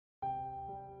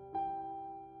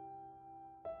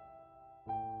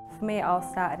For me, it all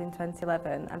started in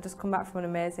 2011. I'd just come back from an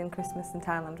amazing Christmas in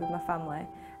Thailand with my family,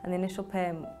 and the initial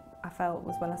pain I felt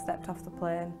was when I stepped off the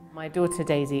plane. My daughter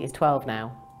Daisy is 12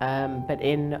 now, but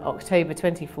in October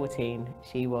 2014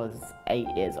 she was 8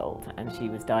 years old and she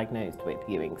was diagnosed with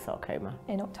Ewing's sarcoma.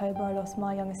 In October I lost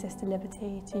my younger sister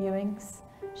Liberty to Ewing's.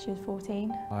 She was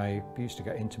 14. I used to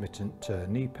get intermittent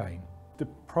knee pain. The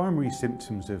primary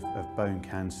symptoms of bone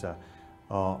cancer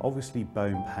are obviously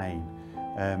bone pain.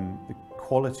 The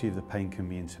quality of the pain can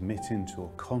be intermittent or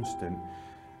constant.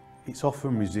 It's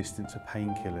often resistant to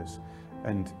painkillers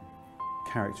and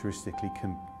characteristically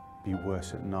can be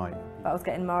worse at night. But I was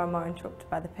getting more and more interrupted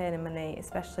by the pain in my knee,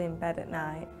 especially in bed at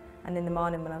night, and in the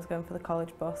morning when I was going for the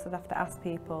college bus I'd have to ask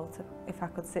people if I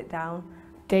could sit down.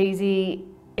 Daisy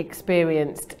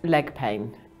experienced leg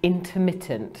pain,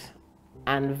 intermittent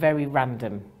and very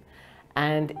random,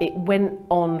 and it went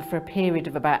on for a period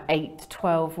of about 8 to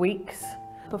 12 weeks.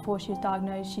 Before she was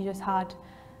diagnosed she just had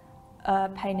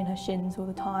pain in her shins all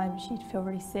the time. She'd feel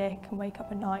really sick and wake up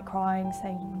at night crying,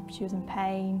 saying she was in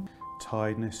pain.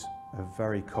 Tiredness, a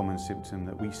very common symptom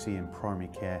that we see in primary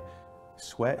care.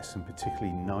 Sweats, and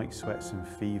particularly night sweats, and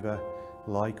fever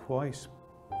likewise.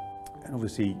 And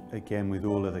obviously, again, with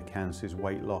all other cancers,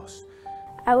 weight loss.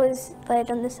 I was laid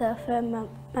on the sofa and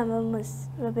my mum was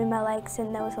rubbing my legs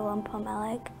and there was a lump on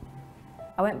my leg.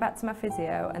 I went back to my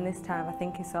physio, and this time I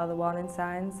think he saw the warning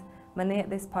signs. My knee at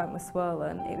this point was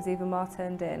swollen, it was even more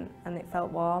turned in and it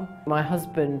felt warm. My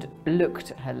husband looked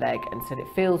at her leg and said, "It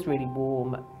feels really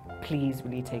warm, please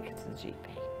will you take her to the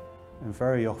GP?" And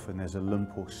very often there's a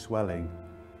lump or swelling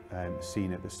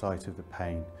seen at the site of the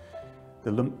pain.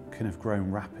 The lump can have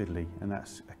grown rapidly, and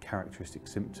that's a characteristic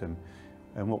symptom.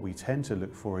 And what we tend to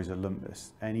look for is a lump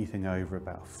that's anything over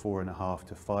about 4.5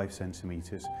 to 5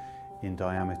 centimetres in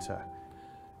diameter.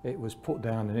 It was put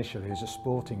down initially as a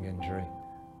sporting injury.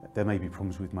 There may be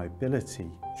problems with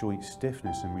mobility, joint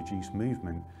stiffness and reduced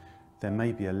movement. There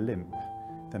may be a limp.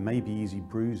 There may be easy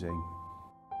bruising.